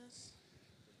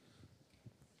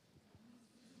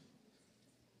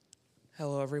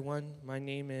Hello, everyone. My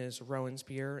name is Rowan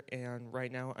Spear, and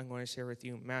right now I'm going to share with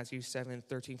you Matthew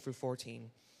 7:13 through 14.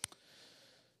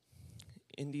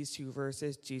 In these two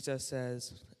verses, Jesus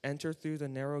says, "Enter through the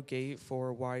narrow gate,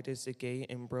 for wide is the gate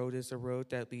and broad is the road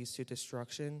that leads to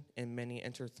destruction, and many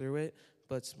enter through it.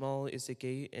 But small is the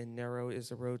gate and narrow is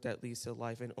the road that leads to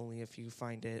life, and only a few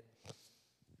find it."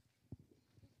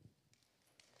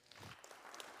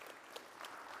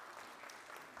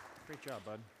 Great job,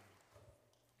 bud.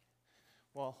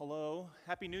 Well, hello.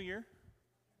 Happy New Year.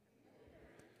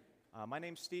 My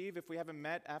name's Steve. If we haven't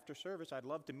met after service, I'd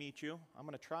love to meet you. I'm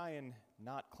going to try and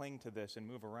not cling to this and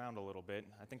move around a little bit.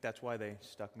 I think that's why they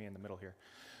stuck me in the middle here.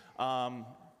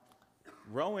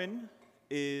 Rowan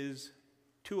is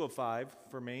 2 of 5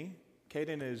 for me.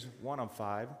 Caden is 1 of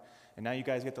 5. And now you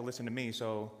guys get to listen to me.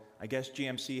 So I guess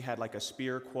GMC had like a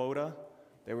Spear quota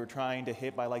they were trying to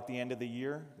hit by like the end of the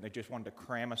year. They just wanted to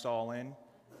cram us all in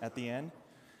at the end.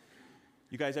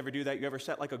 You guys ever do that? You ever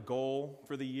set like a goal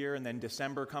for the year and then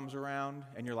December comes around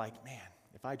and you're like, man,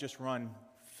 if I just run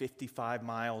 55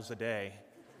 miles a day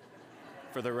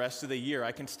for the rest of the year,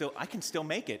 I can still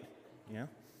make it, you know?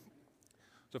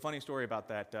 So a funny story about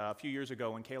that. A few years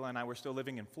ago when Kayla and I were still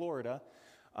living in Florida,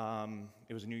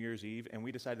 it was New Year's Eve, and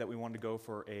we decided that we wanted to go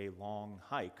for a long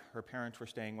hike. Her parents were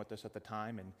staying with us at the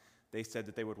time, and they said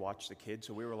that they would watch the kids.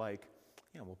 So we were like,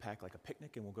 we'll pack like a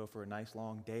picnic and we'll go for a nice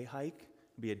long day hike.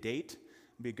 It'll be a date.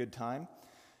 Be a good time.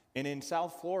 And in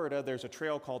South Florida, there's a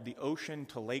trail called the Ocean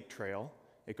to Lake Trail.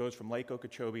 It goes from Lake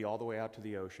Okeechobee all the way out to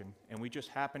the ocean. And we just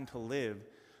happened to live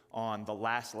on the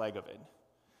last leg of it.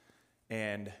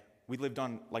 And we lived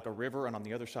on like a river, and on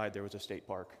the other side there was a state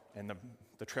park. And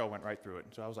the trail went right through it.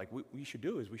 So I was like, what we should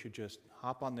do is we should just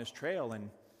hop on this trail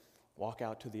and walk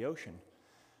out to the ocean.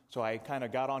 So I kind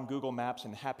of got on Google Maps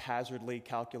and haphazardly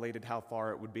calculated how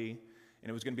far it would be. And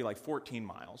it was going to be like 14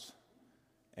 miles.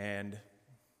 And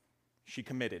she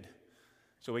committed.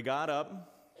 So we got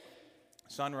up,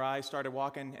 sunrise, started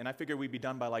walking, and I figured we'd be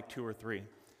done by like 2 or 3.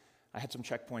 I had some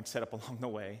checkpoints set up along the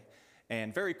way,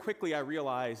 and very quickly I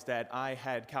realized that I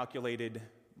had calculated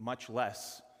much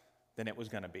less than it was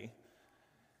going to be.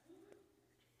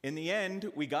 In the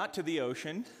end, we got to the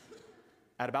ocean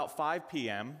at about 5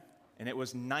 p.m., and it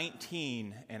was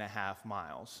 19 and a half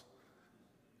miles.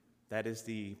 That is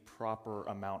the proper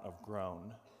amount of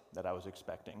groan that I was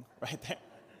expecting right there.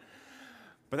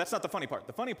 But that's not the funny part.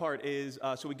 The funny part is,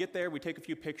 so we get there, we take a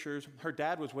few pictures. Her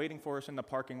dad was waiting for us in the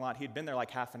parking lot. He'd been there like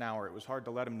half an hour. It was hard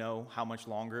to let him know how much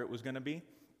longer it was going to be.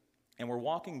 And we're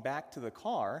walking back to the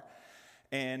car,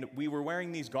 and we were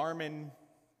wearing these Garmin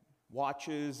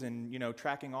watches and,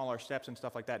 tracking all our steps and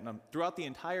stuff like that. And throughout the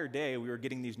entire day, we were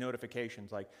getting these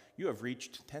notifications like, you have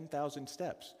reached 10,000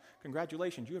 steps.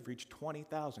 Congratulations, you have reached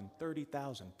 20,000,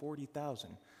 30,000,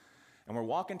 40,000. And we're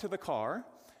walking to the car,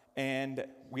 and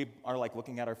we are like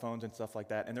looking at our phones and stuff like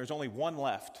that, and there's only one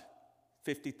left,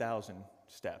 50,000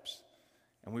 steps.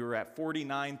 And we were at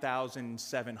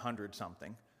 49,700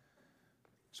 something.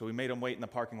 So we made them wait in the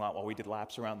parking lot while we did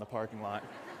laps around the parking lot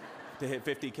to hit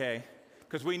 50K,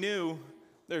 because we knew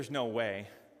there's no way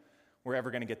we're ever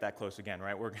going to get that close again,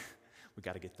 right? We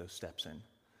got to get those steps in.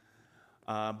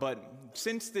 But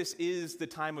since this is the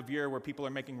time of year where people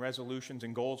are making resolutions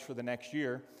and goals for the next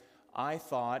year, I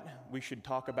thought we should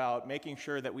talk about making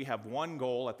sure that we have one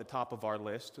goal at the top of our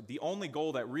list, the only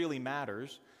goal that really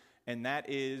matters, and that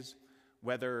is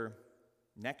whether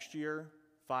next year,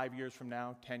 5 years from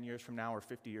now, 10 years from now, or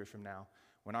 50 years from now,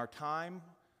 when our time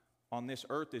on this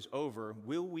earth is over,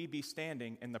 will we be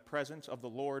standing in the presence of the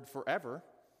Lord forever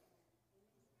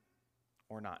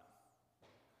or not?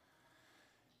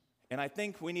 And I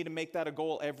think we need to make that a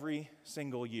goal every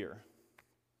single year.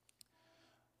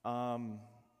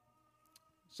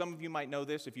 Some of you might know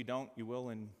this. If you don't, you will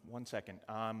in 1 second.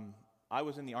 I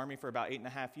was in the Army for about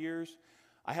 8.5 years.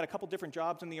 I had a couple different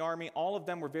jobs in the Army. All of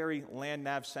them were very land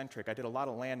nav centric. I did a lot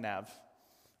of land nav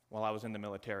while I was in the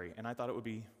military, and I thought it would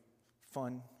be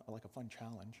fun, like a fun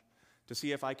challenge, to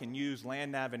see if I can use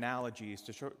land nav analogies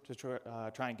to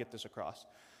try and get this across.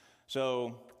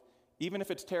 So even if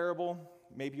it's terrible,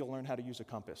 maybe you'll learn how to use a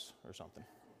compass or something.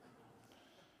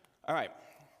 All right.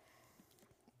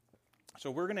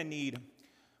 So we're going to need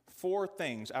 4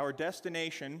 things. Our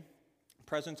destination,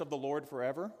 presence of the Lord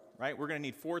forever, right? We're going to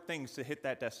need 4 things to hit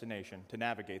that destination, to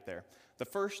navigate there. The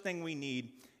first thing we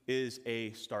need is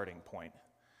a starting point.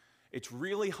 It's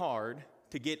really hard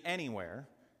to get anywhere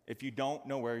if you don't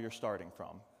know where you're starting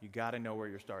from. You got to know where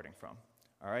you're starting from,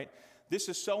 all right? This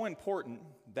is so important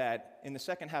that in the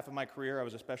second half of my career, I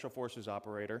was a special forces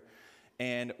operator,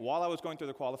 and while I was going through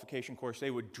the qualification course,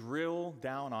 they would drill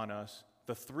down on us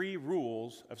the 3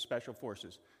 rules of special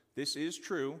forces. This is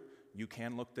true. You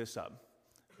can look this up.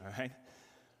 All right?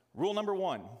 Rule number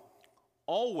 1,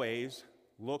 always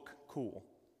look cool.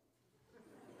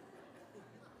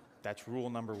 That's rule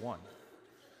number 1.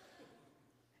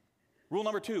 Rule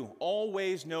number 2,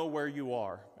 always know where you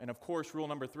are. And of course, rule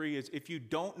number 3 is if you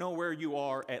don't know where you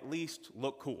are, at least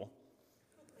look cool.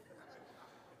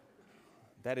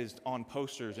 That is on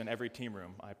posters in every team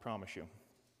room, I promise you.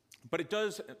 But it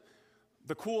does,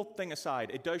 the cool thing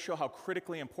aside, it does show how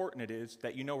critically important it is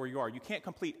that you know where you are. You can't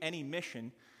complete any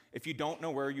mission if you don't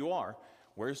know where you are.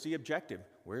 Where's the objective?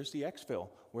 Where's the exfil?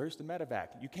 Where's the medevac?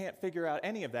 You can't figure out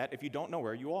any of that if you don't know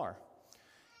where you are.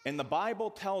 And the Bible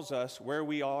tells us where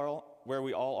we all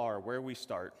are, where we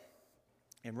start.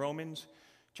 In Romans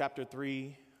chapter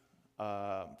 3,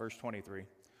 verse 23,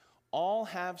 all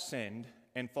have sinned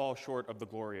and fall short of the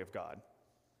glory of God.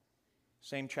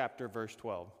 Same chapter, verse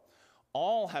 12.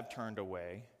 All have turned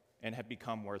away and have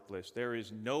become worthless. There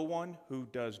is no one who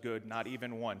does good, not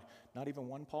even one. Not even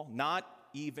one, Paul? Not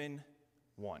even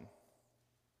one.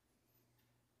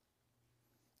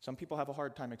 Some people have a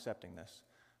hard time accepting this.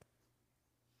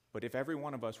 But if every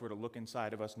one of us were to look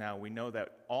inside of us now, we know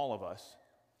that all of us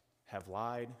have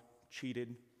lied,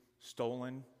 cheated,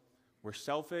 stolen. We're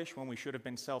selfish when we should have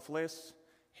been selfless,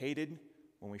 hated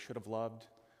when we should have loved.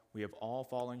 We have all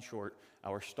fallen short.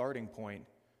 Our starting point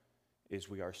is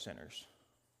we are sinners.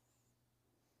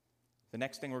 The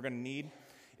next thing we're going to need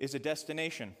is a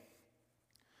destination.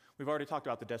 We've already talked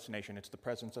about the destination. It's the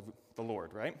presence of the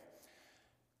Lord, right?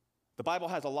 The Bible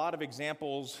has a lot of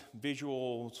examples,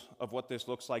 visuals of what this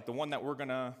looks like. The one that we're going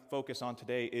to focus on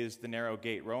today is the narrow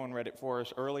gate. Rowan read it for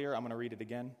us earlier. I'm going to read it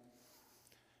again.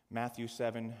 Matthew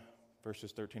 7,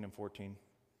 verses 13 and 14.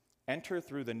 Enter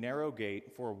through the narrow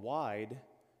gate, for wide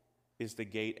is the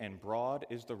gate and broad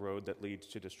is the road that leads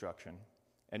to destruction,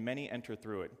 and many enter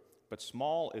through it. But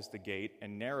small is the gate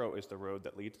and narrow is the road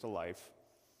that leads to life,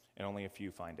 and only a few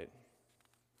find it.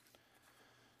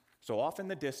 So off in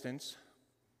the distance,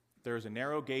 there is a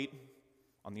narrow gate.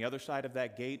 On the other side of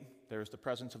that gate, there is the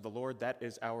presence of the Lord. That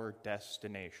is our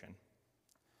destination.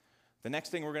 The next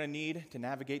thing we're going to need to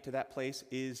navigate to that place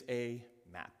is a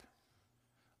map.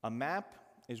 A map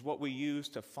is what we use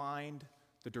to find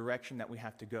the direction that we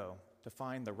have to go, to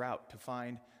find the route, to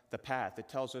find the path. It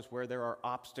tells us where there are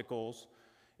obstacles.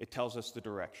 It tells us the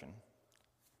direction.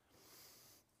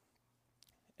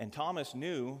 And Thomas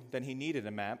knew that he needed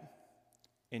a map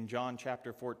in John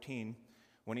chapter 14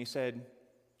 when he said,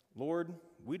 Lord,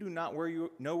 we do not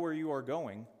know where you are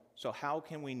going, so how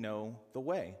can we know the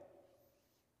way?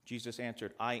 Jesus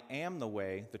answered, I am the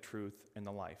way, the truth, and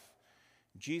the life.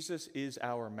 Jesus is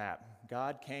our map.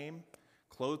 God came,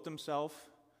 clothed himself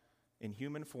in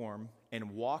human form,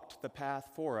 and walked the path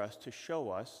for us to show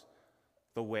us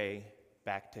the way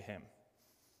back to him.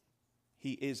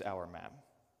 He is our map.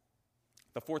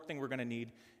 The fourth thing we're going to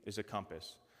need is a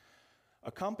compass.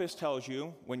 A compass tells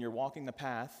you when you're walking the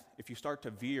path, if you start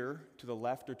to veer to the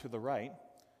left or to the right,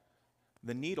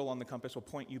 the needle on the compass will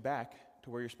point you back to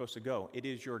where you're supposed to go. It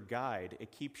is your guide.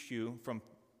 It keeps you from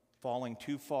falling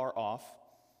too far off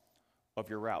of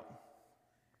your route.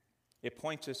 It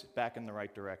points us back in the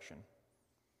right direction.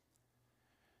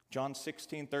 John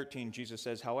 16:13, Jesus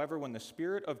says, however, when the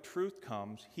Spirit of truth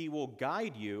comes, he will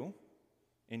guide you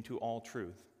into all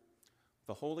truth.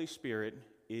 The Holy Spirit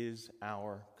is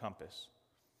our compass.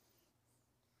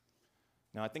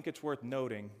 Now, I think it's worth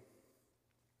noting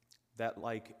that,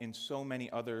 like in so many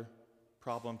other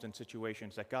problems and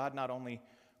situations, that God not only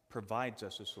provides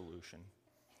us a solution,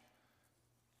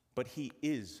 but he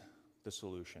is the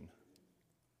solution.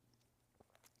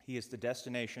 He is the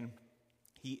destination,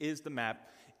 he is the map,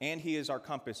 and he is our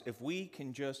compass. If we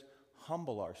can just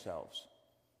humble ourselves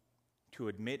to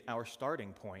admit our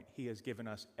starting point, he has given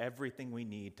us everything we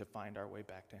need to find our way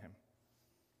back to him.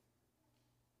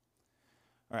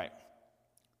 All right.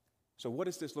 So what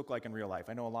does this look like in real life?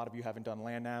 I know a lot of you haven't done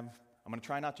land nav. I'm going to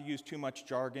try not to use too much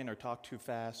jargon or talk too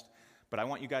fast, but I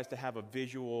want you guys to have a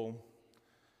visual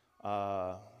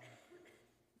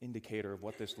indicator of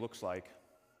what this looks like.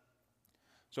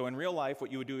 So in real life,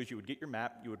 what you would do is you would get your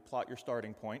map, you would plot your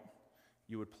starting point,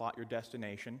 you would plot your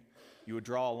destination, you would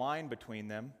draw a line between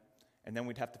them, and then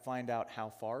we'd have to find out how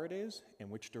far it is and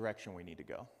which direction we need to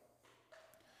go.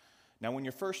 Now, when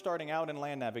you're first starting out in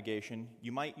land navigation,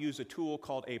 you might use a tool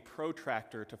called a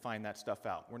protractor to find that stuff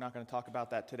out. We're not going to talk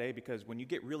about that today because when you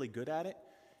get really good at it,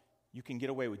 you can get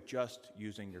away with just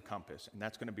using your compass, and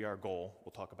that's going to be our goal.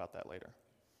 We'll talk about that later.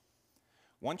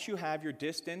 Once you have your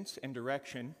distance and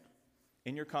direction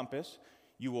in your compass,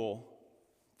 you will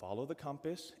follow the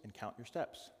compass and count your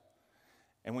steps.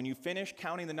 And when you finish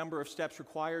counting the number of steps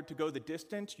required to go the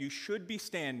distance, you should be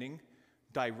standing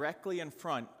directly in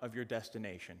front of your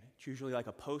destination. It's usually like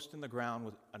a post in the ground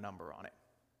with a number on it.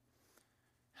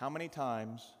 How many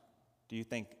times do you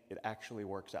think it actually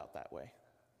works out that way?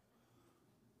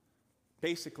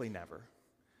 Basically never.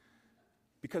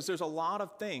 Because there's a lot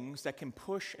of things that can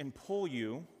push and pull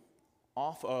you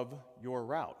off of your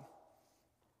route.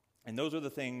 And those are the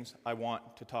things I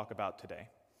want to talk about today.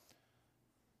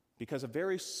 Because a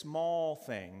very small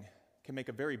thing can make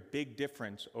a very big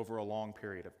difference over a long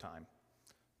period of time.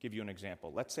 Give you an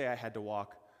example. Let's say I had to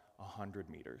walk 100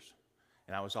 meters,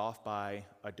 and I was off by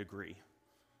a degree.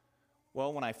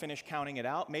 Well, when I finish counting it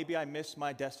out, maybe I missed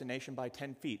my destination by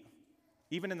 10 feet.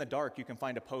 Even in the dark, you can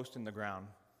find a post in the ground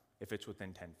if it's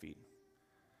within 10 feet.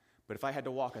 But if I had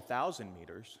to walk 1,000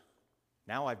 meters,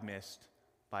 now I've missed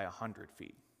by 100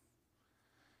 feet.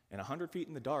 And 100 feet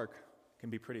in the dark can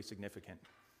be pretty significant.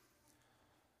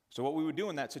 So what we would do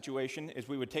in that situation is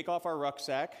we would take off our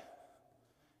rucksack,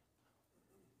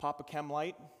 pop a chem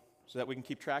light so that we can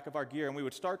keep track of our gear, and we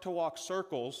would start to walk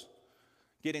circles,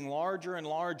 getting larger and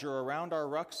larger around our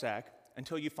rucksack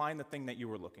until you find the thing that you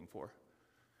were looking for.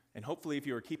 And hopefully, if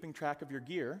you were keeping track of your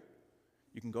gear,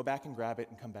 you can go back and grab it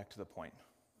and come back to the point.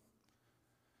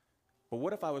 But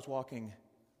what if I was walking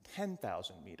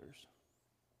 10,000 meters?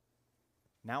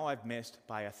 Now I've missed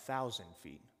by 1,000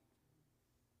 feet.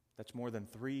 That's more than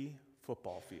 3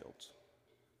 football fields.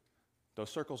 Those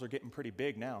circles are getting pretty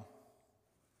big now.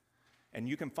 And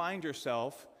you can find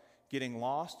yourself getting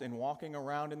lost and walking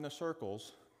around in the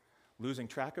circles, losing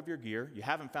track of your gear. You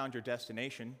haven't found your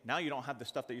destination. Now you don't have the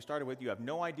stuff that you started with. You have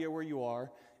no idea where you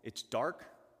are. It's dark.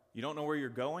 You don't know where you're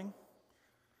going.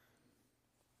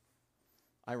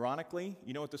 Ironically,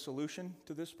 you know what the solution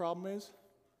to this problem is?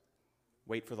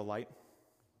 Wait for the light.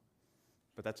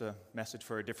 But that's a message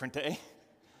for a different day.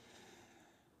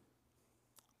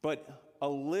 But a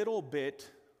little bit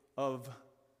of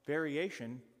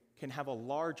variation can have a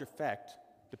large effect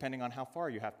depending on how far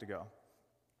you have to go.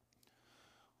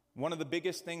 One of the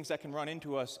biggest things that can run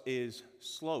into us is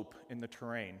slope in the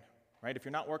terrain, right? If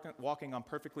you're not walking on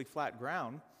perfectly flat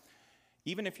ground,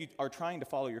 even if you are trying to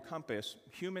follow your compass,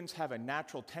 humans have a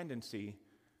natural tendency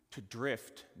to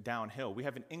drift downhill. We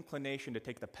have an inclination to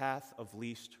take the path of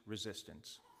least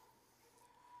resistance.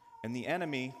 And the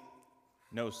enemy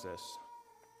knows this.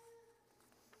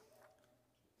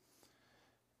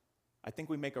 I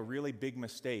think we make a really big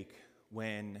mistake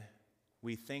when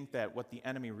we think that what the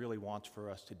enemy really wants for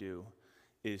us to do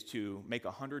is to make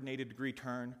a 180-degree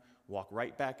turn, walk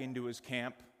right back into his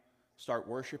camp, start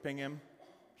worshiping him,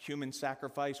 human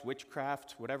sacrifice,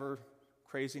 witchcraft, whatever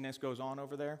craziness goes on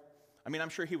over there. I mean, I'm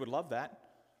sure he would love that,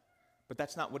 but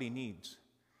that's not what he needs.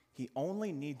 He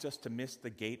only needs us to miss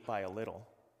the gate by a little.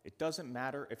 It doesn't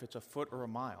matter if it's a foot or a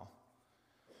mile.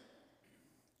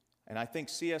 And I think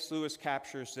C.S. Lewis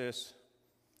captures this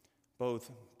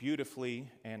both beautifully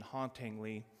and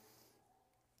hauntingly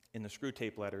in the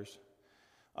Screwtape Letters.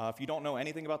 If you don't know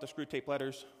anything about the Screwtape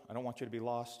Letters, I don't want you to be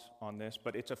lost on this,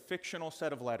 but it's a fictional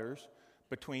set of letters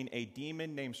between a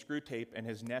demon named Screwtape and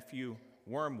his nephew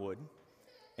Wormwood.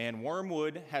 And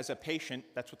Wormwood has a patient,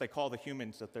 that's what they call the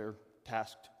humans that they're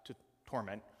tasked to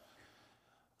torment,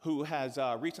 who has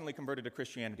recently converted to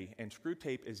Christianity. And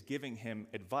Screwtape is giving him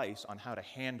advice on how to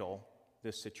handle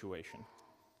this situation.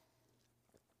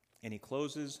 And he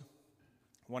closes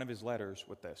one of his letters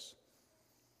with this.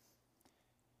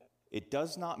 It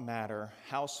does not matter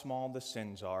how small the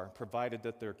sins are, provided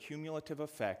that their cumulative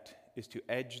effect is to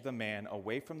edge the man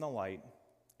away from the light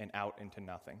and out into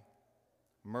nothing.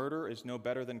 Murder is no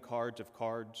better than cards if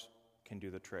cards can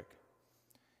do the trick.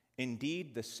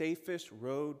 Indeed, the safest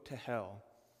road to hell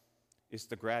is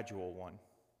the gradual one.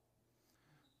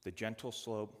 The gentle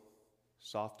slope,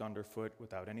 soft underfoot,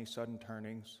 without any sudden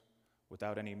turnings,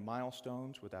 without any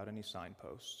milestones, without any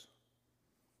signposts.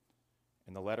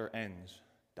 And the letter ends, ...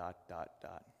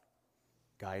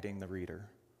 guiding the reader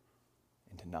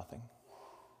into nothing.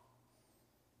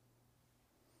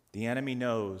 The enemy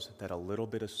knows that a little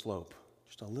bit of slope,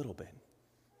 just a little bit,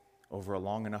 over a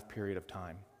long enough period of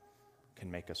time,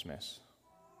 can make us miss.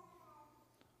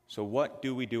 So what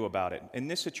do we do about it? In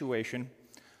this situation,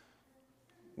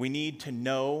 we need to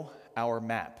know our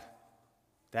map.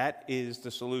 That is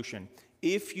the solution.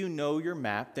 If you know your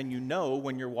map, then you know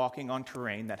when you're walking on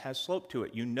terrain that has slope to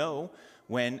it. You know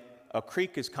when a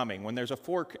creek is coming, when there's a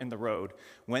fork in the road,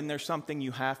 when there's something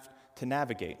you have to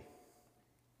navigate.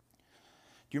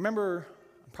 Do you remember,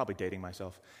 I'm probably dating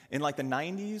myself, in like the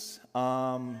 90s,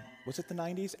 was it the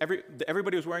 90s?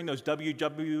 Everybody was wearing those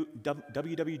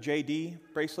WWJD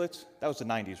bracelets. That was the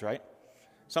 90s, right?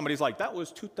 Somebody's like, that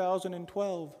was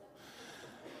 2012.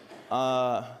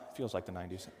 Feels like the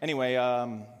 90s. Anyway,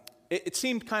 it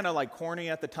seemed kind of like corny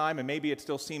at the time, and maybe it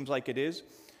still seems like it is.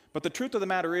 But the truth of the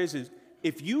matter is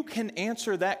if you can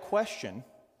answer that question,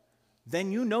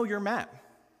 then you know your map.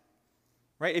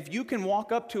 Right? If you can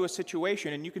walk up to a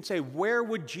situation and you can say, where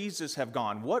would Jesus have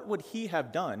gone? What would he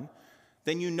have done?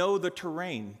 Then you know the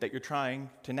terrain that you're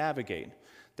trying to navigate.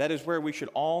 That is where we should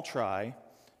all try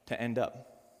to end up.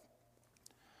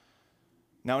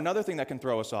 Now, another thing that can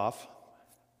throw us off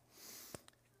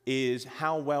is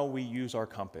how well we use our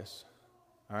compass.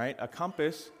 All right? A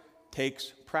compass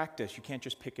takes practice. You can't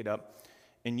just pick it up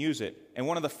and use it. And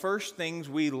one of the first things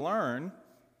we learn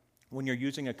when you're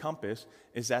using a compass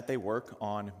is that they work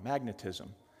on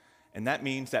magnetism. And that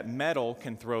means that metal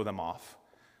can throw them off.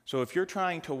 So if you're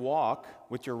trying to walk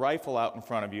with your rifle out in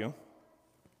front of you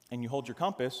and you hold your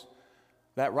compass,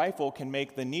 that rifle can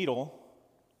make the needle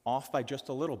off by just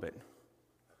a little bit.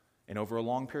 And over a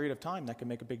long period of time, that can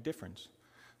make a big difference.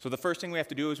 So the first thing we have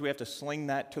to do is we have to sling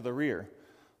that to the rear.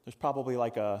 There's probably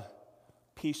like a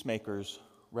Peacemaker's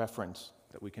reference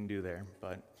that we can do there,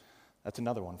 but that's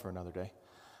another one for another day.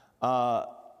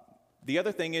 The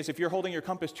other thing is if you're holding your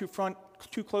compass too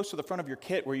close to the front of your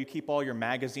kit where you keep all your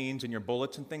magazines and your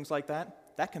bullets and things like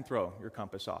that, that can throw your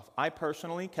compass off. I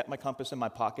personally kept my compass in my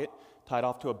pocket, tied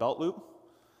off to a belt loop,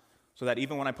 so that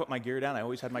even when I put my gear down, I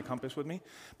always had my compass with me.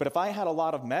 But if I had a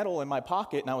lot of metal in my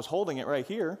pocket and I was holding it right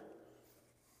here,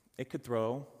 it could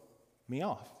throw me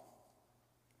off.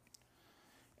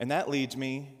 And that leads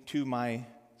me to my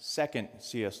second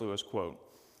C.S. Lewis quote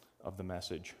of the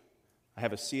message. I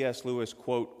have a C.S. Lewis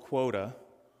quote quota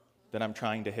that I'm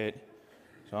trying to hit,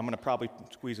 so I'm going to probably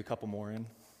squeeze a couple more in.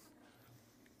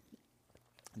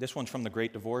 This one's from The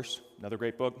Great Divorce, another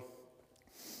great book.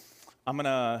 I'm going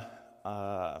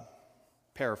to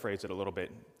paraphrase it a little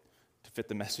bit to fit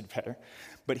the message better.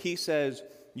 But he says,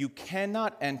 "You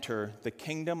cannot enter the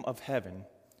kingdom of heaven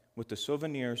with the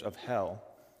souvenirs of hell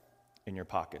in your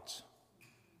pockets."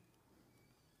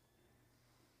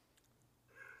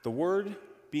 The word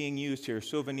being used here,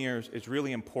 souvenirs, is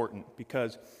really important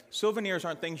because souvenirs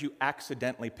aren't things you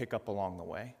accidentally pick up along the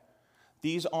way.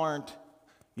 These aren't,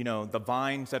 the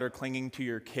vines that are clinging to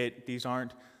your kit. These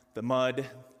aren't the mud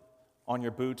on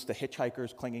your boots, the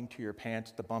hitchhikers clinging to your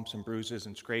pants, the bumps and bruises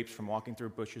and scrapes from walking through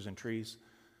bushes and trees.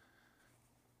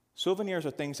 Souvenirs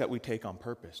are things that we take on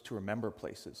purpose to remember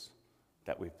places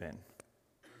that we've been.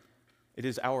 It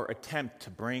is our attempt to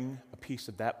bring a piece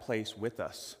of that place with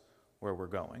us where we're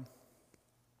going.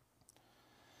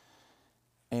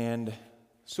 And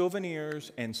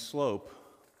souvenirs and slope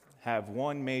have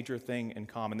one major thing in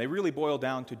common. They really boil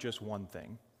down to just one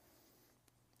thing: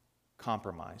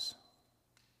 compromise.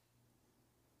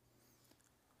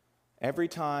 Every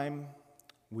time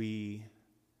we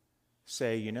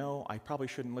say, I probably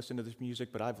shouldn't listen to this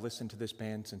music, but I've listened to this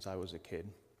band since I was a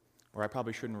kid. Or I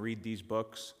probably shouldn't read these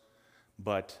books,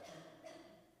 but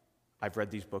I've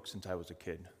read these books since I was a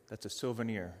kid. That's a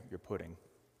souvenir you're putting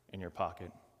in your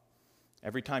pocket.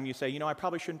 Every time you say, I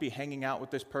probably shouldn't be hanging out with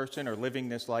this person or living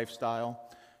this lifestyle,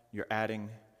 you're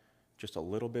adding just a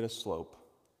little bit of slope.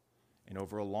 And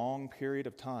over a long period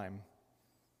of time,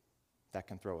 that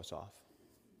can throw us off.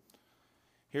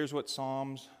 Here's what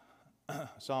Psalm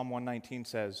 119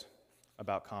 says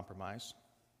about compromise.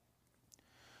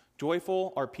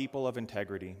 "Joyful are people of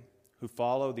integrity who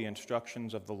follow the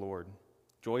instructions of the Lord.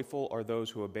 Joyful are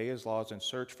those who obey his laws and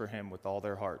search for him with all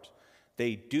their heart.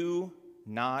 They do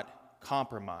not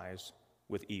compromise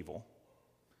with evil,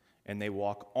 and they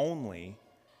walk only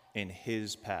in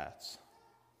his paths."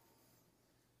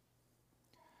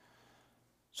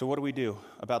 So what do we do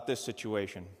about this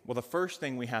situation? Well, the first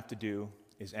thing we have to do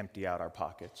is empty out our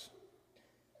pockets.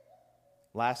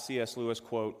 Last C.S. Lewis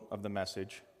quote of the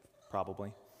message,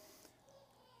 probably.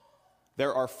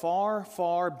 "There are far,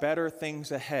 far better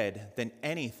things ahead than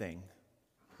anything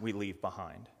we leave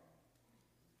behind."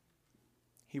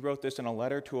 He wrote this in a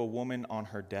letter to a woman on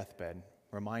her deathbed,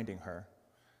 reminding her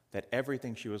that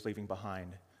everything she was leaving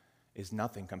behind is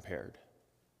nothing compared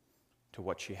to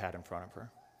what she had in front of her.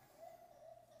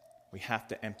 We have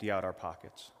to empty out our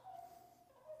pockets.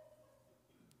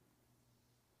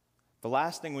 The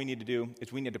last thing we need to do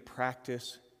is we need to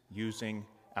practice using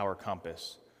our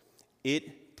compass.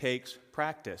 It takes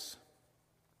practice.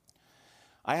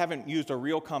 I haven't used a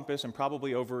real compass in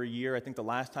probably over a year. I think the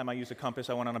last time I used a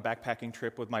compass, I went on a backpacking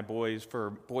trip with my boys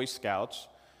for Boy Scouts.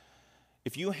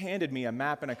 If you handed me a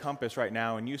map and a compass right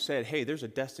now and you said, "Hey, there's a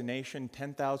destination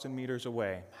 10,000 meters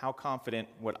away," how confident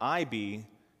would I be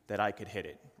that I could hit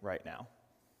it right now?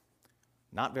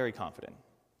 Not very confident.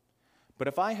 But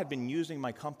if I had been using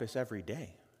my compass every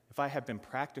day, if I have been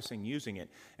practicing using it,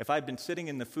 if I've been sitting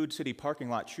in the Food City parking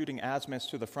lot shooting azimuths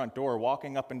to the front door,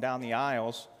 walking up and down the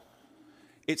aisles,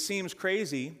 it seems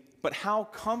crazy, but how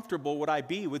comfortable would I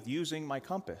be with using my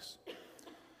compass? Do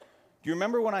you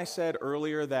remember when I said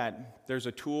earlier that there's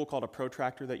a tool called a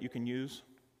protractor that you can use?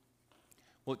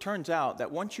 Well, it turns out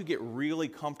that once you get really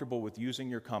comfortable with using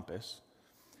your compass,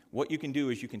 what you can do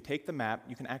is you can take the map,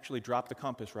 you can actually drop the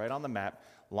compass right on the map,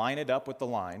 line it up with the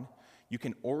line, you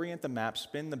can orient the map,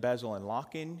 spin the bezel, and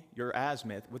lock in your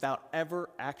azimuth without ever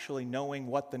actually knowing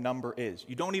what the number is.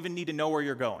 You don't even need to know where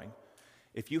you're going.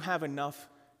 If you have enough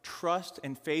trust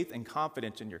and faith and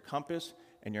confidence in your compass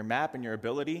and your map and your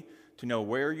ability to know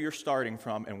where you're starting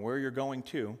from and where you're going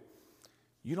to,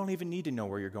 you don't even need to know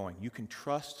where you're going. You can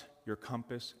trust your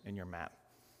compass and your map.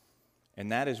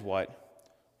 And that is what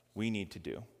we need to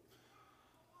do.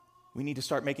 We need to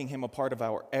start making him a part of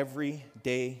our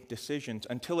everyday decisions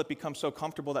until it becomes so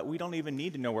comfortable that we don't even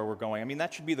need to know where we're going. I mean,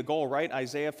 that should be the goal, right?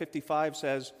 Isaiah 55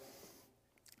 says,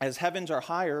 "As heavens are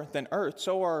higher than earth,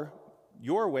 so are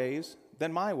your ways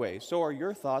than my ways. So are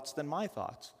your thoughts than my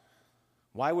thoughts."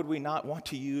 Why would we not want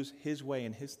to use his way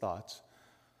and his thoughts?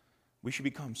 We should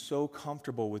become so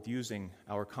comfortable with using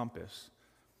our compass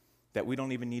that we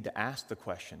don't even need to ask the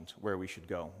questions where we should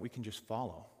go. We can just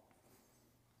follow.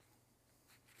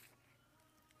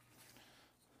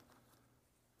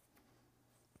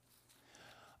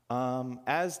 I'm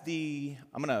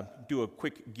going to do a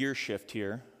quick gear shift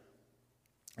here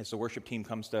as the worship team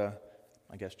comes to,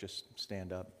 I guess, just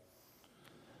stand up.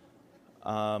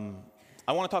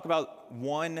 I want to talk about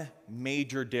one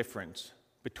major difference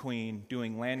between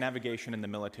doing land navigation in the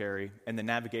military and the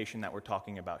navigation that we're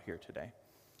talking about here today.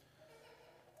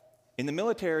 In the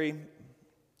military,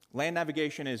 land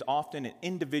navigation is often an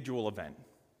individual event,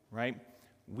 right?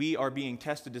 We are being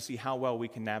tested to see how well we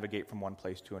can navigate from one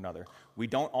place to another. We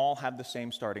don't all have the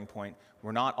same starting point.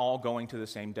 We're not all going to the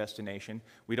same destination.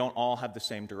 We don't all have the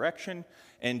same direction.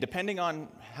 And depending on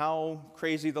how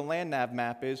crazy the land nav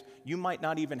map is, you might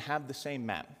not even have the same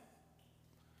map.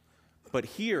 But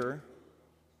here,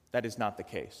 that is not the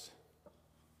case.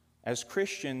 As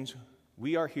Christians,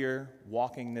 we are here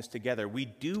walking this together. We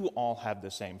do all have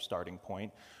the same starting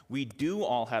point. We do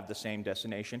all have the same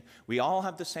destination. We all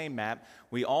have the same map.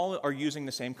 We all are using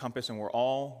the same compass, and we're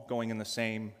all going in the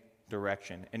same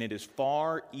direction. And it is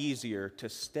far easier to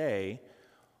stay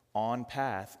on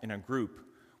path in a group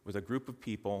with a group of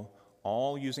people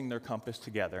all using their compass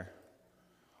together,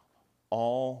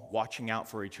 all watching out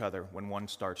for each other when one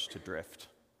starts to drift.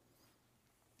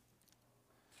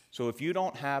 So if you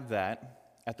don't have that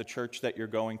at the church that you're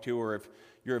going to, or if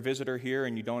you're a visitor here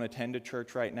and you don't attend a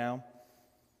church right now,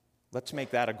 let's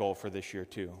make that a goal for this year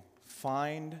too.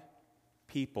 Find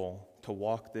people to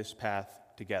walk this path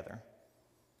together.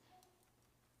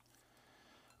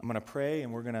 I'm going to pray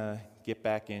and we're going to get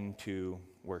back into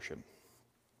worship.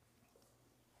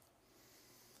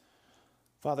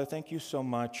 Father, thank you so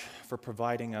much for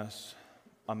providing us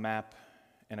a map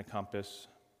and a compass.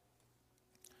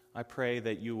 I pray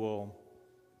that you will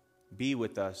be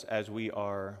with us as we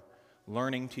are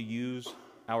learning to use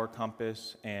our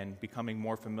compass and becoming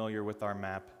more familiar with our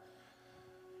map.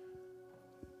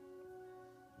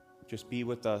 Just be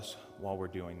with us while we're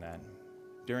doing that.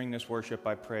 During this worship,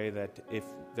 I pray that if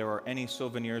there are any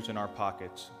souvenirs in our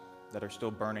pockets that are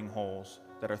still burning holes,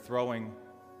 that are throwing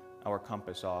our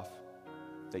compass off,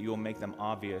 that you will make them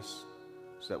obvious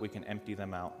so that we can empty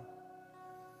them out.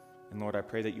 And Lord, I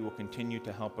pray that you will continue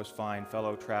to help us find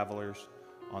fellow travelers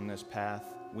on this path.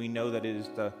 We know that it is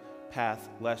the path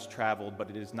less traveled, but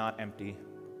it is not empty.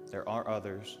 There are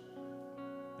others,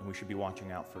 and we should be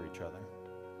watching out for each other.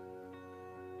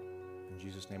 In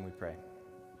Jesus' name we pray.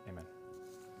 Amen.